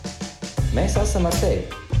Mēs esam ar tevi!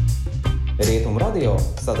 Rietumu radio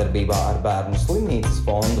sadarbībā ar Bērnu slimnīcas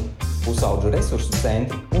fondu, Pusaudžu resursu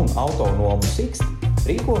centru un autonomu Sikst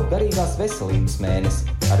rīko garīgās veselības mēnesi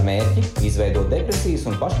ar mērķi izveidot depresijas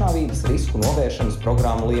un pašnāvības risku novēršanas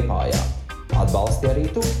programmu Liepājā. Atbalsti arī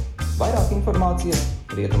tu! Vairāk informācijas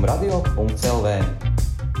rietumradio.lv.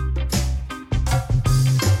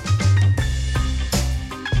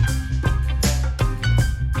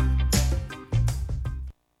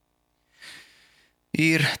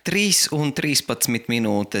 Ir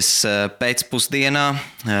 3:13 pēcpusdienā,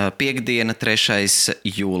 piektdiena, 3.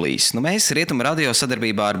 jūlijas. Mēs Rietumu radio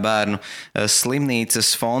sadarbībā ar Bērnu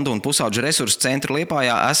slimnīcas fondu un Pusaudžu resursu centru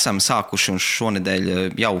Liepājā esam sākuši un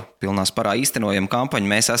šonedēļ jau pilnā sparā īstenojam kampaņu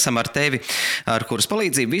Mēs esam ar tevi, ar kuras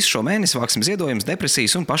palīdzību visu šo mēnesi vāksim ziedojumus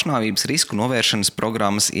depresijas un pašnāvības risku novēršanas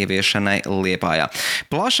programmas ieviešanai Liepājā.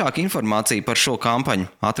 Plašāka informācija par šo kampaņu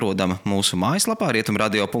atrodama mūsu mājaslapā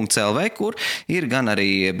rietumradio.lv, kur ir gan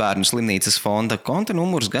arī Bērnu slimnīcas fonda konta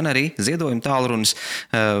numurs, gan arī ziedojuma tālrunis,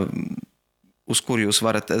 uz kuru jūs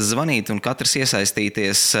varat zvanīt un katrs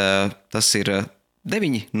iesaistīties. Tas ir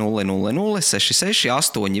 900 66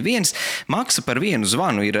 81. Maksa par vienu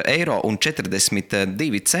zvanu ir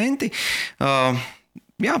 €1,42.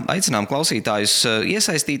 Jā, aicinām klausītājus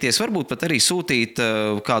iesaistīties, varbūt pat arī sūtīt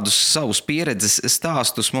kādus savus pieredzes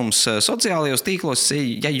stāstus mums sociālajos tīklos,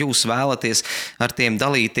 ja jūs vēlaties ar tiem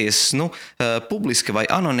dalīties, publiski vai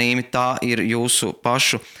anonīmi, tā ir jūsu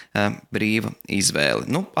pašu brīva izvēle.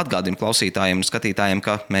 Atgādinu klausītājiem un skatītājiem,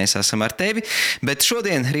 ka mēs esam ar tevi, bet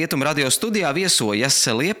šodien Rietumu radio studijā viesojas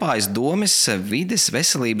Liepājas domes, Vides,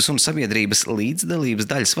 veselības un sabiedrības līdzdalības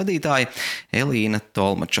daļas vadītāja Elīna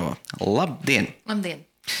Tolmačova. Labdien! Labdien!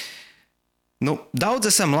 Daudz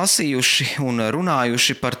esam lasījuši un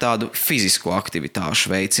runājuši par tādu fizisko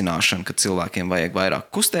aktivitāšu veicināšanu, kad cilvēkiem vajag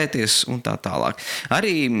vairāk kustēties un tā tālāk.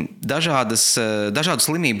 Arī dažādu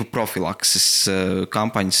slimību profilakses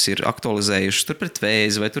kampaņas ir aktualizējušas tur pret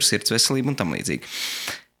vēzi vai tur sirds veselību un tam līdzīgi.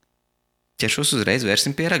 Ķeršos uzreiz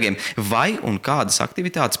vērsim pie ragiem. Vai un kādas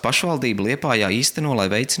aktivitātes pašvaldība Liepājā īsteno, lai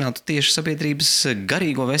veicinātu tieši sabiedrības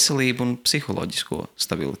garīgo veselību un psiholoģisko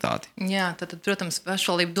stabilitāti? Jā, tad, protams,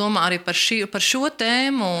 pašvaldība domā arī par šo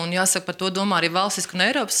tēmu, un jāsaka, par to domā arī valstiski un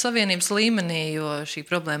Eiropas Savienības līmenī, jo šī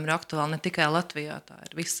problēma ir aktuāla ne tikai Latvijā, tā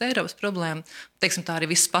ir visas Eiropas problēma, teiksim, tā arī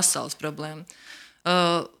visas pasaules problēma.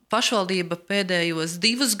 Pašvaldība pēdējos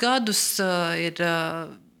 2 gadus ir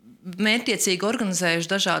mērķtiecīgi organizējuši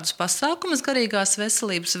dažādus pasākumus garīgās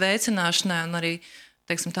veselības veicināšanai un arī,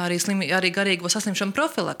 teiksim, tā arī garīgo saslimšanu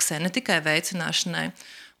profilaksē, ne tikai veicināšanai.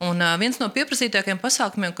 Un viens no pieprasītākajiem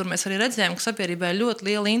pasākumiem, kur mēs arī redzējām, ka sabiedrībā ir ļoti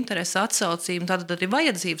liela interese, atsaucība, tātad arī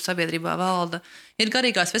vajadzība sabiedrībā valda, ir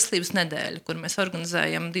garīgās veselības nedēļa, kur mēs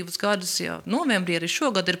organizējam 2 gadus, jau novembrī arī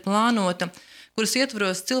šogad ir plānota, kuras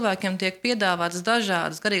ietvaros cilvēkiem tiek piedāvātas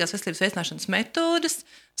dažādas garīgās veselības veicināšanas metodes,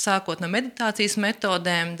 sākot no meditācijas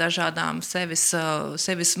metodēm, dažādām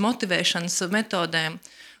sevis motivēšanas metodēm.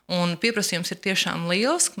 Un pieprasījums ir tiešām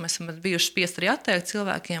liels, ka mēs esam bijuši spiest arī atteikt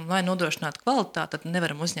cilvēkiem, lai nodrošinātu kvalitāti, tad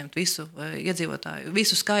nevaram uzņemt visu iedzīvotāju,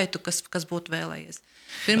 visu skaitu, kas būtu vēlējies.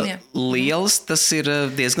 Liels, tas ir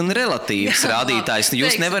diezgan relatīvs rādītājs.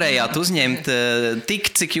 Jūs nevarējāt uzņemt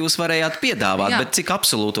tik, cik jūs varējāt piedāvāt, bet cik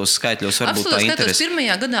absolūtos skaitļos varbūt tā interese?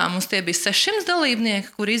 Pirmajā gadā mums tie bija 600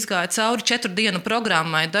 dalībnieki, kuri izgāja cauri 4 dienu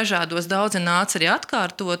programmai, dažādos daudzi nāca arī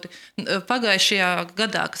atkārtoti. Pagājušajā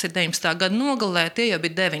gadā, kas ir 19. gada nogalē, tie jau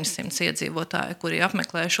bija 900 iedzīvotāji, kuri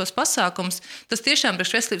apmeklēja šos pasākumus. Tas tiešām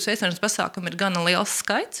priekš veselības veicināšanas pasākumu ir gana liels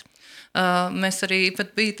skaits. Mēs arī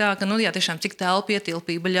pat bija tā, ka, tiešām cik telpu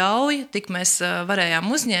ietilpība ļauj, tik mēs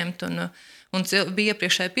varējām uzņemt, un bija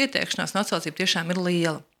iepriekšēja pieteikšanās, un atsaucība tiešām ir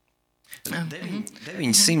liela.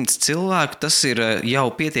 900 cilvēku, tas ir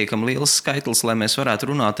jau pietiekami liels skaitlis, lai mēs varētu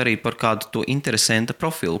runāt arī par kādu to interesanta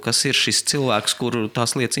profilu. Kas ir šis cilvēks, kuru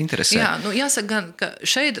tās lietas interesē? Jā, jāsaka gan, ka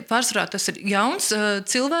šeit pārsvarā tas ir jauns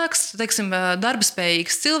cilvēks, teiksim,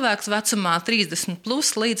 darbspējīgs cilvēks vecumā 30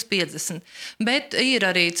 plus līdz 50. Bet ir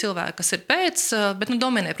arī cilvēki, kas ir pēc, bet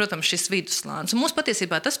dominē, protams, šis vidusslānis. Un mūs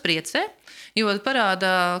patiesībā tas priecē, jo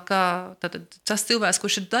parāda, ka tas cilvēks,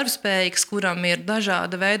 kurš ir darbspējīgs, kuram ir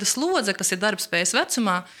dažāda veida slodze, kas ir darbspējas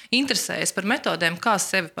vecumā, interesējas par metodēm, kā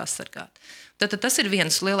sevi pasargāt. Tad tas ir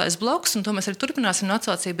viens lielais bloks, un to mēs arī turpināsim, un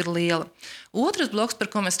atsaucība ir liela. Otrs bloks,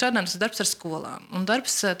 par ko mēs strādājam, tas ir darbs ar skolām, un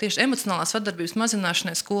darbs tieši emocionālās sadarbības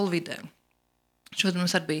mazināšanai skolu vidē. Šodien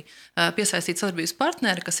mums arī bija piesaistīti sadarbības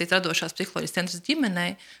partneri, kas ir radošās psiholoģijas centrs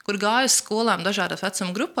ģimenei, kur gāja uz skolām dažādās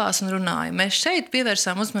vecuma grupās un runāja. Mēs šeit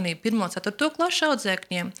pievērsām uzmanību 1. un 4. klašu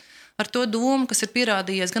audzēkņiem, ar to domu, kas ir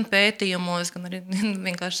pierādījies gan pētījumos, gan arī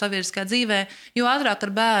vienkārši sabiedriskā dzīvē. Jo ātrāk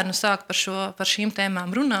ar bērnu sāk par šīm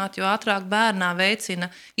tēmām runāt, jo ātrāk bērnā veicina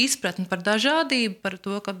izpratni par dažādību, par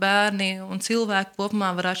to, ka bērni un cilvēki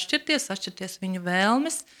kopumā var atšķirties viņu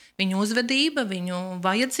vēlmes, viņu uzvedība, viņu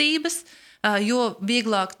vajadzības. Jo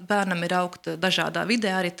vieglāk bērnam ir augt dažādā vidē,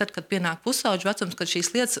 arī tad, kad pienāk pusaudžu vecums, kad šīs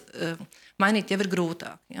lietas mainīt jau ir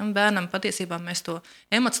grūtāk. Ja? Bērnam patiesībā mēs to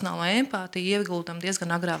emocionālo empātiju ieguldam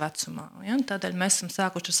diezgan agrā vecumā. Ja? Tādēļ mēs esam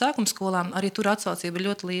sākuši ar sākumskolām, arī tur atsaucība ir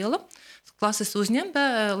ļoti liela. Klases uzņem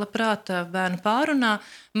labprāt bērnu pārunā.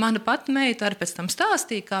 Mana pat meita arī pēc tam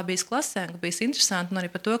stāstīja, kā bijis klasē, ka bijis interesanti, un arī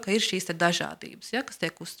par to, ka ir šīs dažādības, ja, kas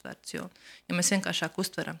tiek uztverts. Jo, ja mēs vienkāršāk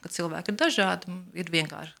uztveram, ka cilvēki ir dažādi, ir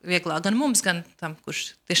vieglāk gan mums, gan tam,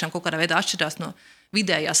 kurš tiešām kaut kādā veidā atšķirās no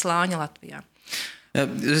vidējā slāņa Latvijā.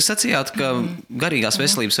 Jūs sacījāt, ka garīgās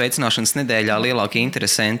veselības veicināšanas nedēļā lielākie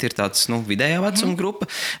interesanti ir tāds vidējā vecuma grupa.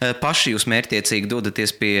 Paši jūs mērķtiecīgi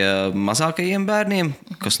dodaties pie mazākajiem bērniem.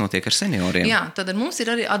 Kas notiek ar senioriem? Jā, tad mums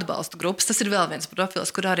ir arī atbalsta grupas. Tas ir vēl viens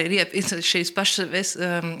profils, kur arī ir šīs pašas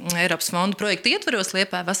Eiropas fondu projekta ietvaros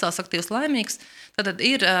Liepājā vesels, aktīvs, laimīgs. Tad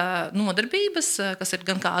ir nodarbības, kas ir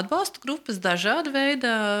gan kā atbalsta grupas, dažāda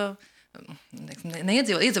veida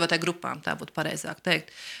iedzīvotāju grupām, tā būtu pareizāk teikt.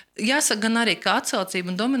 Jāsaka gan arī, ka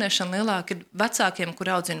atsaucība un dominēšana lielāka ir vecākiem, kur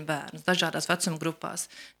audzina bērnus dažādās vecuma grupās.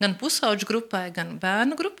 Gan pusaudžu grupai, gan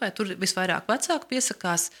bērnu grupai, tur visvairāk vecāku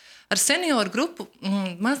piesakās. Ar senioru grupu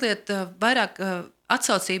mazliet vairāk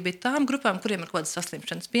atsaucība ir tām grupām, kuriem ir kaut kādas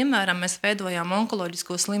saslimšanas. Piemēram, mēs veidojām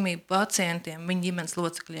onkoloģisko slimību pacientiem, viņu ģimenes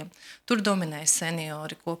locekļiem. Tur dominēja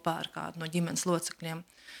seniori kopā ar kādu no ģimenes locekļiem.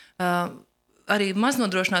 Arī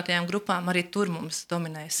maznodrošinātajām grupām arī tur mums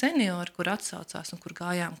dominēja seniori, kur atsaucās un kur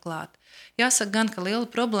gājām klāt. Jāsaka gan, ka liela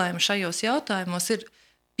problēma šajos jautājumos ir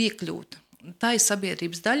piekļūt tai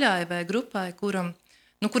sabiedrības daļai vai grupai, kur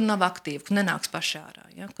nav aktīva, kur nenāks pašā ārā,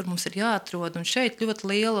 ja, kur mums ir jāatrod. Un šeit ļoti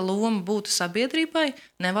liela loma būtu sabiedrībai,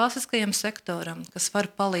 nevalstiskajam sektoram, kas var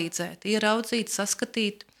palīdzēt, ieraudzīt,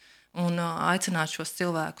 saskatīt un aicināt šos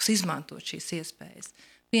cilvēkus izmantot šīs iespējas.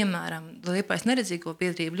 Piemēram, Liepājas neredzīgo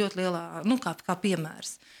biedrība ļoti lielā, kā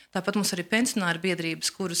piemērs. Tāpat mums arī pensionāru biedrības,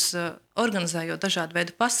 kuras organizējot dažādu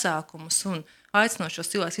veidu pasākumus un aicinot šos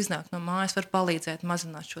cilvēkus iznākt no mājas, var palīdzēt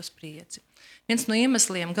mazināt šo spriedzi. Viens no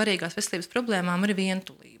iemesliem garīgās veselības problēmām ir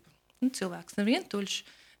vientulība. Cilvēks ir vientuļš,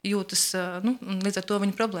 jūtas, līdz ar to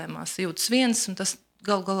viņa problēmās jūtas viens, un tas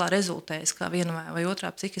galu galā rezultējas kā viena vai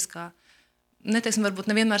otrā psihiskā, neteiksim, varbūt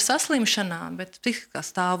nevienmēr saslimšanā, bet psihiskā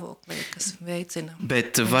stāvoklī, kas veicina.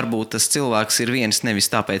 Bet varbūt tas cilvēks ir viens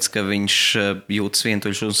nevis tāpēc, ka viņš jūtas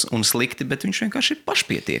vientuļš un slikti, bet viņš vienkārši ir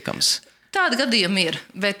pašpietiekams. Tāda gadījuma ir,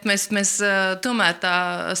 bet mēs tomēr tā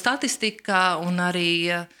statistikā un arī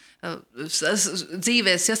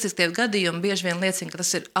dzīvēs saskatītie gadījumi bieži vien liecina, ka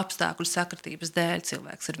tas ir apstākļu sakritības dēļ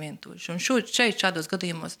cilvēks ir vientuļš. Un šādos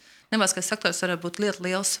gadījumos nevalstiskais sektors var būt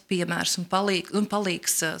liels piemērs un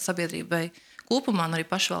palīgs sabiedrībai kopumā un arī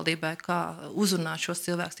pašvaldībai, kā uzrunāt šos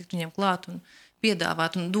cilvēkus, tikt viņiem klāt un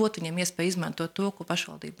piedāvāt un dot viņiem iespēju izmantot to, ko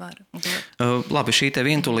pašvaldība var. Labi, šī te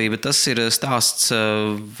vientulība, tas ir stāsts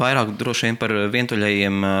vairāk droši vien par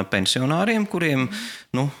vientuļajiem pensionāriem, kuriem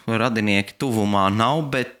radinieki tuvumā nav,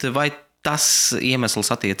 bet vai tas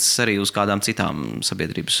iemesls attiecas arī uz kādām citām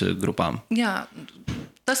sabiedrības grupām? Jā.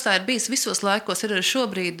 Tas tā ir bijis visos laikos, ir arī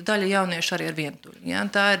šobrīd daļa jauniešu arī ar vientuļu. Ja?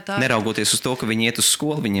 Tā ir. Neraugoties uz to, ka viņi iet uz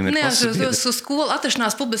skolu, viņiem ir Neraugoties uz skolu,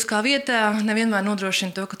 atrašanās publiskā vietā nevienmēr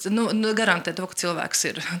nodrošina to, ka, garantē to, ka cilvēks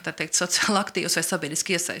ir, tā teikt, sociāli aktīvs vai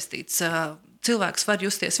sabiedriski iesaistīts. Cilvēks var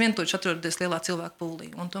justies vientuļš, atrodoties lielā cilvēku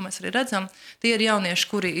pūlī. Un to mēs arī redzam. Tie ir jaunieši,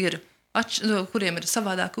 kuriem ir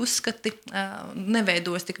savādāki uzskati,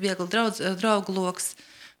 neveidojas tik viegli draugu loks.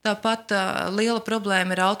 Tāpat liela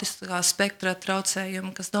problēma ir autistiskā spektra traucējumi,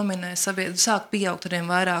 kas dominē sabiedrību. Sāk pieaugt arvien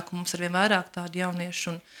vairāk, un mums arvien vairāk tādu jauniešu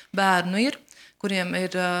un bērnu ir, kuriem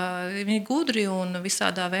ir viņi gudri un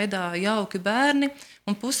visādā veidā jauki bērni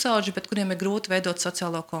un pusaudži, bet kuriem ir grūti veidot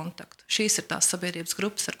sociālo kontaktu. Šīs ir tās sabiedrības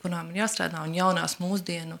grupas, ar kurām ir jāstrādā, un jaunās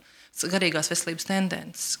mūsdienu garīgās veselības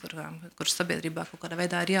tendences, kuras sabiedrībā kaut kādā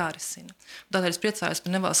veidā ir jārisina. Tādēļ es priecājos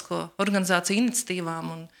par nevalstisko organizāciju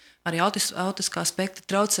iniciatīvām un arī autistiskā spektra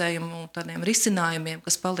traucējumu tādiem risinājumiem,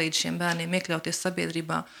 kas palīdz šiem bērniem iekļauties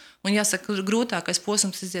sabiedrībā. Un jāsaka, grūtākais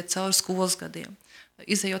posms iziet cauri skolas gadiem.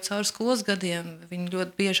 Izejot cauri skolas gadiem, viņi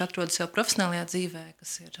ļoti bieži atrodas jau profesionālajā dzīvē,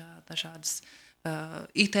 kas ir dažādas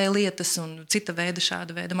IT lietas un cita veida,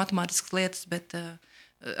 šāda veida matemātiskas lietas, bet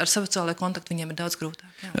ar sociālo kontaktu viņiem ir daudz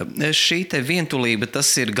grūtāk. Jā. Šī te vientulība,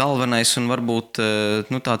 tas ir galvenais un varbūt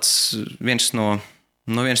tāds viens no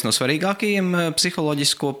Viens no svarīgākajiem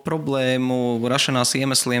psiholoģisko problēmu rašanās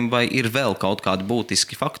iemesliem, vai ir vēl kaut kādi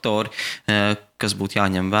būtiski faktori, kas būtu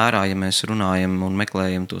jāņem vērā, ja mēs runājam un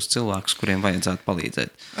meklējam tos cilvēkus, kuriem vajadzētu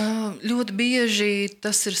palīdzēt? Ļoti bieži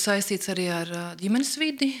tas ir saistīts arī ar ģimenes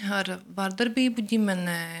vidi, ar vardarbību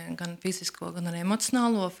ģimenē, gan fizisko, gan arī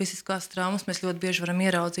emocionālo. Fiziskās traumas mēs ļoti bieži varam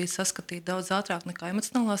ieraudzīt, saskatīt daudz ātrāk nekā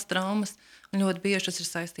emocionālās traumas. Un ļoti bieži tas ir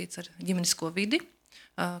saistīts ar ģimenisko vidi.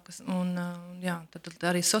 Tad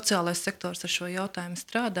arī sociālais sektors ar šo jautājumu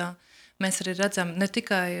strādā. Mēs arī redzam ne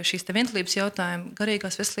tikai šīs vientulības jautājumu,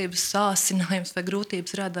 garīgās veselības sācinājums vai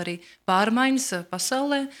grūtības rada arī pārmaiņas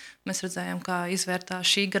pasaulē. Mēs redzējām, kā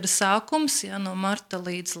izvērtās šī gada sākums, no marta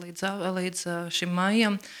līdz šim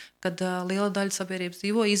maijam, kad liela daļa sabiedrības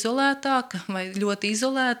dzīvo izolētāk vai ļoti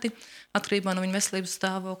izolēti, atkarībā no viņa veselības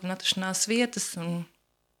stāvokļa un atrašanās vietas. Un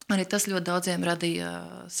arī tas ļoti daudziem radīja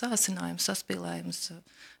sācinājumus, saspīlējumus.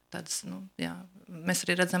 Mēs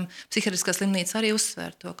arī redzam, psihiatriskā slimnīca arī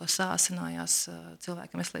uzsvēr to, ka sācinājās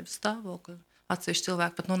cilvēkiem veselības stāvokli. Atsevišķi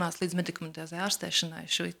cilvēki pat nonāca līdz medikamentozai ārstēšanai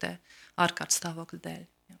šo ārkārtas stāvokļa dēļ.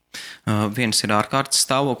 Viens ir ārkārtas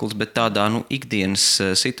stāvoklis, bet tādā ikdienas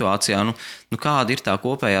situācijā, kāda ir tā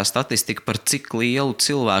kopējā statistika, par cik lielu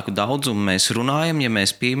cilvēku daudzumu mēs runājam, ja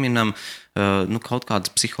mēs pieminam kaut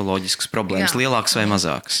kādas psiholoģiskas problēmas, lielākas vai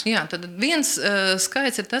mazākas? Jā, tad viens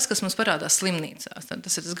skaits ir tas, kas mums parādās slimnīcās. Tad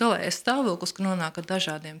tas ir tas galējais stāvoklis, kur nonāk ar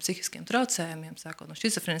dažādiem psihiskiem traucējumiem, sākot no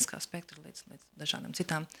šizofreniskā spektra līdz dažādām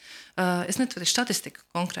citām. Es netvērtu statistiku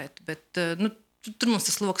konkrēti, bet tur mums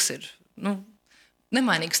tas loks ir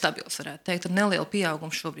nemainīgi stabils, varētu teikt, ar nelielu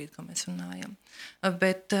pieaugumu šobrīd, ko mēs runājam.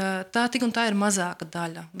 Bet tā tik un tā ir mazāka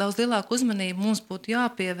daļa. Daudz lielāku uzmanību mums būtu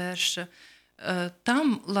jāpievērš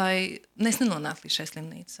tam, lai mēs nenonāktu līdz šai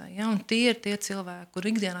slimnīcai. Un tie ir tie cilvēki,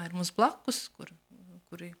 kuri ikdienā ir mums blakus,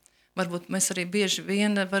 kuri varbūt mēs arī bieži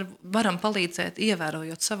vien varam palīdzēt,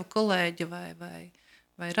 ievērojot savu kolēģi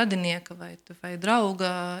vai radinieka vai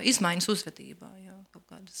drauga izmaiņas uzvedībā, kaut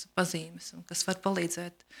kādas pazīmes, kas var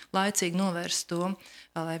palīdzēt laicīgi novērst to,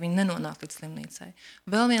 lai viņi nenonāk līdz slimnīcai.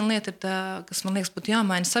 Vēl viena lieta ir tā, kas man liekas būtu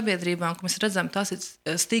jāmaina sabiedrībām, ka mēs redzam, tās ir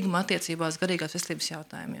stigma attiecībā uz garīgās veselības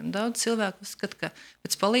jautājumiem. Daudz cilvēku uzskata, ka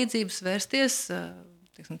pēc palīdzības vērsties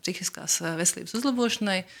psihiskās veselības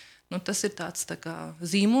uzlabošanai, tas ir tāds tā kā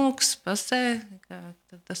zīmogs pasē,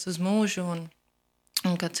 tas uz mūžu un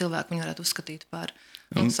ka cilvēki viņu varētu uzskatīt par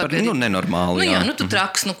nenormāli. Tu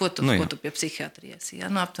traks, ko tu pie psihiatrijas.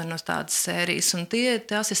 Aptuveni no tādas sērijas. Un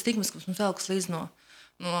tās ir stigmas, kas mums velkas līdz no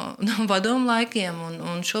padomu laikiem.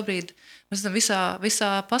 Un šobrīd mēs redzam, visā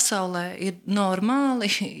pasaulē ir normāli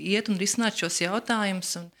iet un risināt šos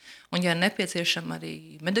jautājumus. Un ja ir nepieciešama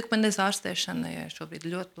arī medikamentozai ārstēšana, ja šobrīd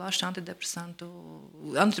ir ļoti plašs antidepresantu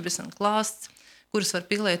klāsts, kuras var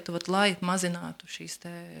pielietot, lai mazinātu šīs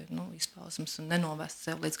izpausmes un nenovest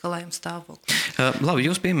sev līdz galējam stāvoklim. Labi,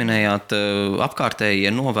 jūs pieminējāt,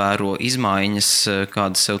 apkārtējie novēro izmaiņas,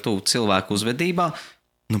 kādas sev tuvu cilvēku uzvedībā,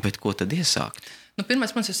 bet ko tad iesākt?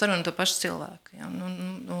 Pirmais mums ir saruna to pašu cilvēku,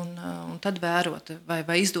 un tad vērot,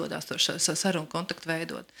 vai izdodas to sarunu kontaktu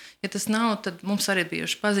veidot. Ja tas nav, tad mums arī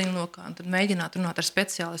bijuši paziņu lokā, un tad mēģināt runāt ar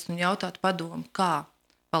speciālistu un jautāt padomu, kā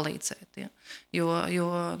palīdzēt. Jo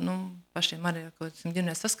pašiem arī, ko esam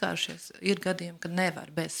ģimenē saskārušies, ir gadiem, kad nevar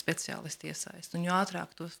bez speciālistu iesaist. Un jo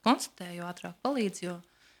ātrāk to konstatē, jo ātrāk palīdz,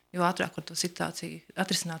 jo ātrāk var to situāciju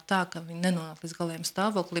atrisināt tā, ka viņi nenonāk līdz galējiem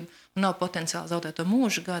stāvoklim un nav potenciāli zaudēt to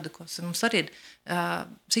mūža gadu, ko mums arī ir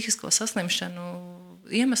psihisko saslimšanu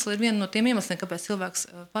iemesli, ir viena no tiem iemesliem, kāpēc cilvēks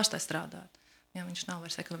pārstāj strādāt. Viņš nav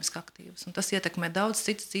vairs ekonomiski aktīvs. Un tas ietekmē daudz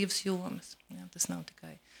citas dzīves jomas. Tas nav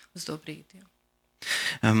tikai uz to brīdi.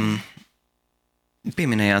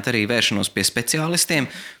 Pieminējāt arī vēršanos pie speciālistiem.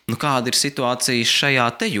 Kāda ir situācija šajā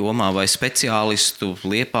te jomā, vai speciālistu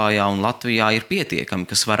Liepājā un Latvijā ir pietiekami,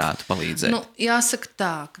 kas varētu palīdzēt? Jāsaka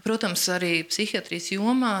tā, ka, protams, arī psihiatrijas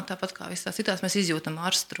jomā, tāpat kā visās citās, mēs izjūtam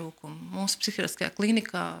ārstu trūkumu. Mūsu psihiatriskajā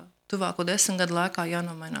klinikā tuvāko 10 gadu laikā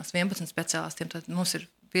jānomainās 11 speciālistiem, tad mums ir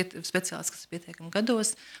speciālisti, kas ir pietiekami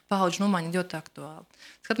gados, paudžu nomaiņa ļoti aktuāli.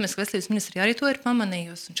 Skatāmies, ka veselības ministrija arī to ir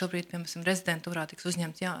pamanījusi, un šobrīd, piemēram, rezidentūrā tiks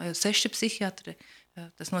uzņemti 6 psihiatri,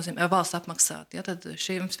 tas nozīmē valsts apmaksāti. Tad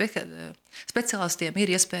šiem speciālistiem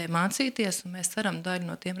ir iespēja mācīties, un mēs ceram daļu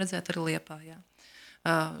no tiem redzēt arī Liepājā.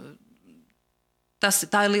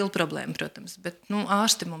 Tā ir liela problēma, protams, bet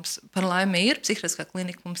ārsti mums par laimi ir, psihiatriskā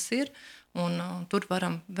klinika mums ir, un tur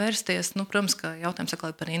varam vērsties. Protams, ka jautājums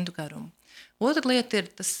atkal par rindu garumu. Otra lieta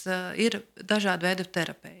ir dažādi veidi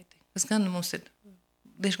terapeiti, kas gan mums ir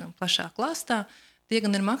diezgan plašā klāstā. Tie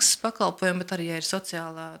gan ir maksas pakalpojumi, bet arī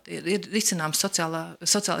ir risināms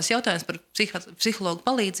sociālais jautājums par psihologu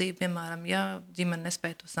palīdzību, piemēram, ja ģimene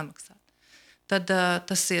nespēja to samaksāt. Tad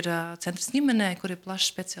tas ir centrs ģimenē, kur ir plašs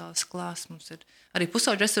speciālists klāsts. Mums ir arī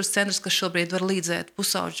Pusaudžu resursu centrs, kas šobrīd var līdzēt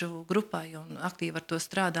Pusaudžu grupai un aktīvi ar to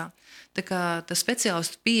strādā. Tā kā tas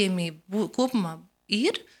speciālistu pieejamība kopumā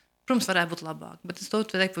ir, protams, varētu būt labāk, bet es to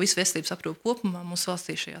teiktu par visu veselības aprūpu kopumā mūsu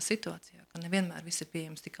valstī šajā situācijā, ka nevienmēr viss ir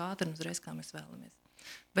pieejams tik ātri un uzreiz, kā mēs vēlamies.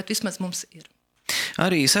 Bet vismaz mums ir.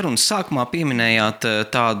 Arī sarunas sākumā pieminējāt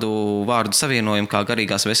tādu vārdu savienojumu kā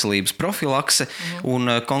garīgās veselības profilakse un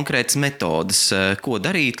konkrētas metodas, ko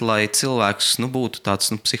darīt, lai cilvēks būtu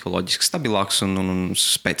tāds psiholoģiski stabilāks un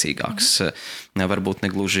spēcīgāks, varbūt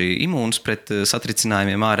negluži imūns pret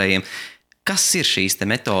satricinājumiem ārējiem. Kas ir šīs te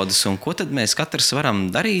metodas un ko tad mēs katrs varam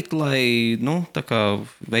darīt, lai tā kā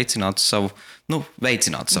veicinātu savu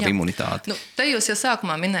imunitāti? Te jūs jau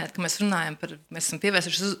sākumā minējat, ka mēs esam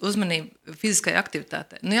pievērsuši uzmanību fiziskai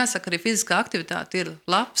aktivitātei. Jāsaka, arī fiziskā aktivitāte ir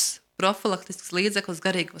labs profilaktisks līdzeklis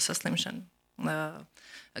garīgajām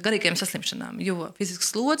saslimšanām, jo fiziska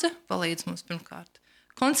slodze palīdz mums pirmkārt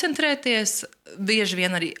koncentrēties, bieži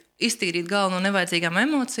vien arī iztīrīt galvu no nevajadzīgām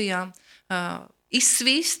emocijām,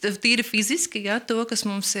 izsvīst tīri fiziski, to, kas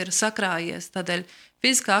mums ir sakrājies. Tādēļ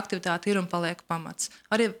fiziskā aktivitāte ir un paliek pamats.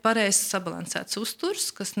 Arī pareizs sabalansēts uzturs,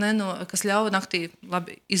 kas ļauj naktī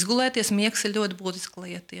labi izgulēties. Miegs ir ļoti būtiska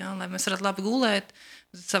lieta, lai mēs varētu labi gulēt.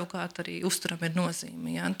 Savukārt arī uzturam ir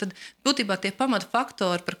nozīme. Tad būtībā tie pamata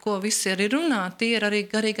faktori, par ko visi arī runā, tie ir arī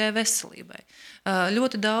garīgai veselībai.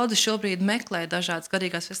 Ļoti daudzi šobrīd meklē dažādas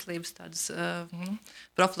garīgās veselības tādas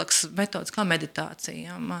profilakses metodas, kā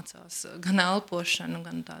meditācija, mācās gan elpošanu,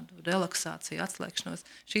 gan tādu relaksāciju, atslēgšanos.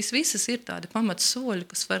 Šīs visas ir tādi pamata soļi,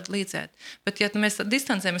 kas var līdzēt. Bet, ja mēs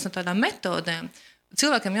distancējamies no tādām metodēm,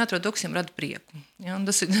 cilvēkiem jāatrod to, kas viņiem rada prieku.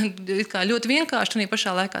 Tas ir ļoti vienkārši un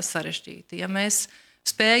pašā laikā sarežģīti. Ja mēs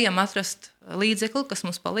spējam atrast līdzekli, kas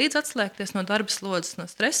mums palīdz atslēgties no darba slodzes, no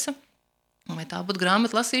stresa, vai tā būtu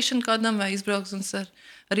grāmatu lasīšana kādam, vai izbraukšanas ar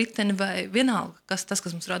riteni, vai vienalga, kas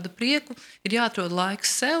mums rada prieku, ir jāatrod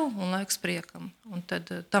laiks sev un laiks priekam, un tad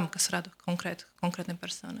tam, kas rada konkrētiem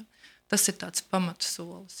personām. Tas ir tāds pamatu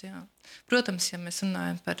solis. Protams, ja mēs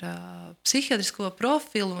runājam par psihiatrisko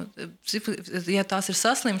profilu, ja tās ir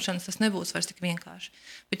saslimšanas, tas nebūs vairs tik vienkārši.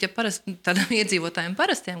 Bet ja tādam iedzīvotājiem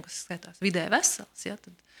parastiem, kas skaitās vidē vesels,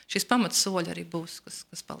 tad šis pamatu soļi arī būs,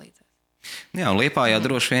 kas palīdzēs. Jā, Liepājā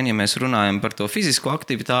droši vien, ja mēs runājam par to fizisko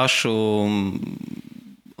aktivitāšu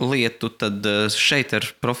lietu, tad šeit ar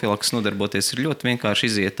profilakses nodarboties ir ļoti vienkārši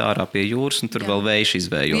iziet ārā pie jūras un tur vēl vējš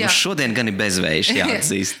izvēju. Un šodien gan ir bez vējš,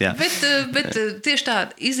 jāatzīst. Jā. bet tieši tā,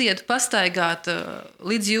 iziet pastaigāt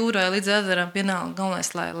līdz jūrai, līdz ezeram, vienalga galvenais,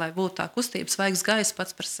 lai būtu tā kustība, svaigs gaiss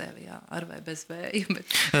pats par sevi, ar vai bez vēja.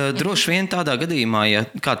 Droši vien tādā gadījumā, ja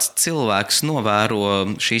kāds cilvēks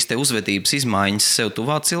novēro šīs te uzvedības izmaiņas sev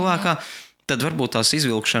tuvā cilvēkā, tad varbūt tās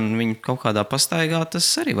izvilkšana viņu kaut kādā pastaigā, tas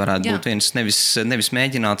arī varētu būt viens, nevis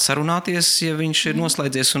mēģināt sarunāties, ja viņš ir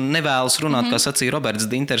noslēdzies un nevēlas runāt, kā sacīja Roberts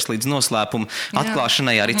Dinters, līdz noslēpuma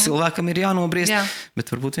atklāšanai arī cilvēkam ir jānobriest,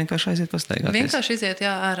 bet varbūt vienkārši aiziet pastaigāties. Vienkārši iziet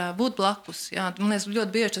ārā, būt blakus. Man liekas,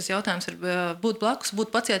 ļoti bieži tas jautājums ir būt blakus,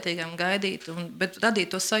 būt pacietīgam, gaidīt, bet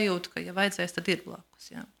radīt to sajūtu, ka, ja vajadzēs, tad ir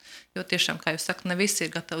blakus. Jo tiešām, kā jūs sakat, ne visi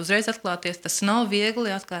ir gatavi uzreiz atklāties, tas nav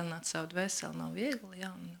viegli, atklārināt savu dvēseli nav viegli,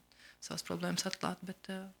 savas problēmas atklāt,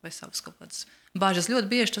 vai savas kaut kādas bāžas. Ļoti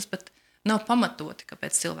bieži tas pat nav pamatoti,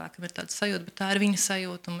 kāpēc cilvēkam ir tāda sajūta, bet tā ir viņa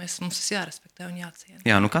sajūta, un mums tas jārespektē un jāciena.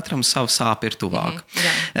 Jā, katram savu sāpi ir tuvāk.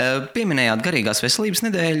 Pieminējāt garīgās veselības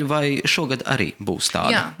nedēļu, vai šogad arī būs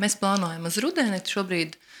tāda? Jā, mēs plānojam uz rudeni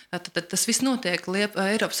šobrīd. Tad tas viss notiek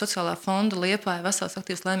Eiropas sociālā fonda Liepāja veselas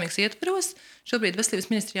aktīvas laimīgas ietvaros. Šobrīd veselības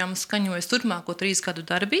ministrijā mums skaņojas turpmāko 3 gadu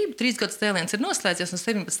darbību. 3 gadu cēliens ir noslēdzies, un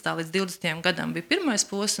 17. līdz 20. gadam bija pirmais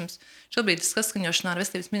posms. Šobrīd ir saskaņošanā ar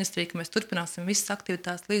veselības ministriju, ka mēs turpināsim visas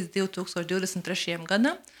aktivitātes līdz 2023.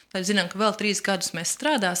 gadam. Tad zinām, ka vēl 3 gadus mēs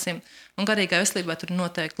strādāsim, un garīgā veselībā tur ir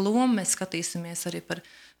noteikti loma. Mēs skatīsimies arī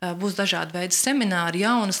būs dažādi veidi semināri,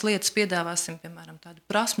 jaunas lietas piedāvāsim, piemēram, tādu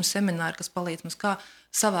prasmu semināru, kas palīdz mums kā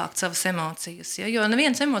savākt savas emocijas. Jo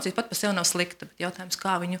nevienas emocijas pat par sevi nav slikta, bet jautājums,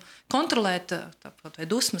 kā viņu kontrolēt, vai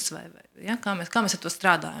dusmas, vai kā mēs ar to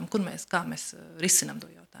strādājam, kā mēs risinām to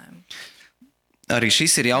jautājumu. Arī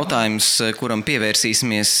šis ir jautājums, kuram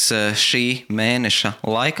pievērsīsimies šī mēneša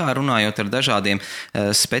laikā, runājot ar dažādiem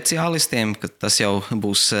speciālistiem, ka tas jau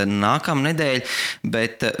būs nākamnedēļ,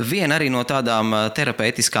 bet viena arī no tādām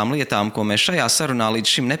terapeitiskām lietām, ko mēs šajā sarunā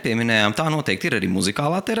līdz šim nepieminējām, tā noteikti ir arī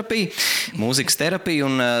muzikālā terapija, mūzikas terapija,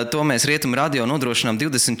 un to mēs Rietumu radio nodrošinām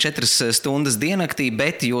 24 stundas diennaktī,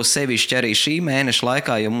 bet jo sevišķi arī šī mēneša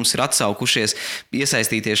laikā, jo mums ir atsaukušies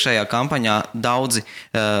iesaistīties šajā kampaņā daudzi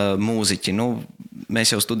mūziķi.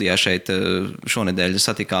 mēs jau studijā šeit šonedēļ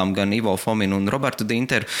satikām gan Ivo Fominu un Robertu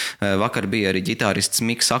Dinteru. Vakar bija arī ģitārists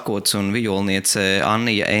Miks Sakots un vijolniece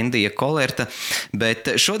Annija Endija Kolerta.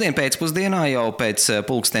 Bet šodien pēcpusdienā jau pēc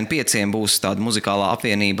 4:30 būs tāda muzikālā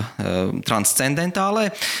apvienība Transcendentālē,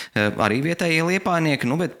 arī vietējie liepājnieki.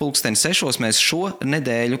 Bet 6:00 mēs šo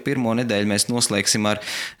nedēļu, pirmo nedēļu mēs noslēgsim ar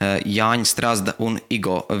Jāņa Strazda un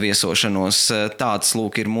Igo viesošanos. Tāds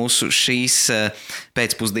lūk ir mūsu šīs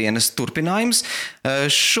pēcpusdienas turpinājums.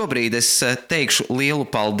 Šobrīd es teikšu lielu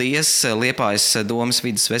paldies Liepājas domas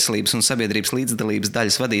Vides, veselības un sabiedrības līdzdalības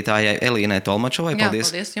daļas vadītājai Elīnai Tolmačovai.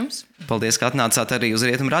 Paldies. Jā, paldies jums. Paldies, ka atnācāt arī uz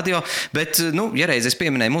Rietumu radio. Bet, ja reiz es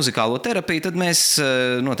pieminēju muzikālo terapiju, tad mēs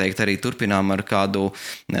noteikti arī turpinām ar kādu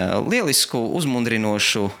lielisku,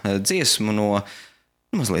 uzmundrinošu dziesmu no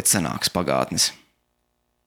mazliet senākas pagātnes.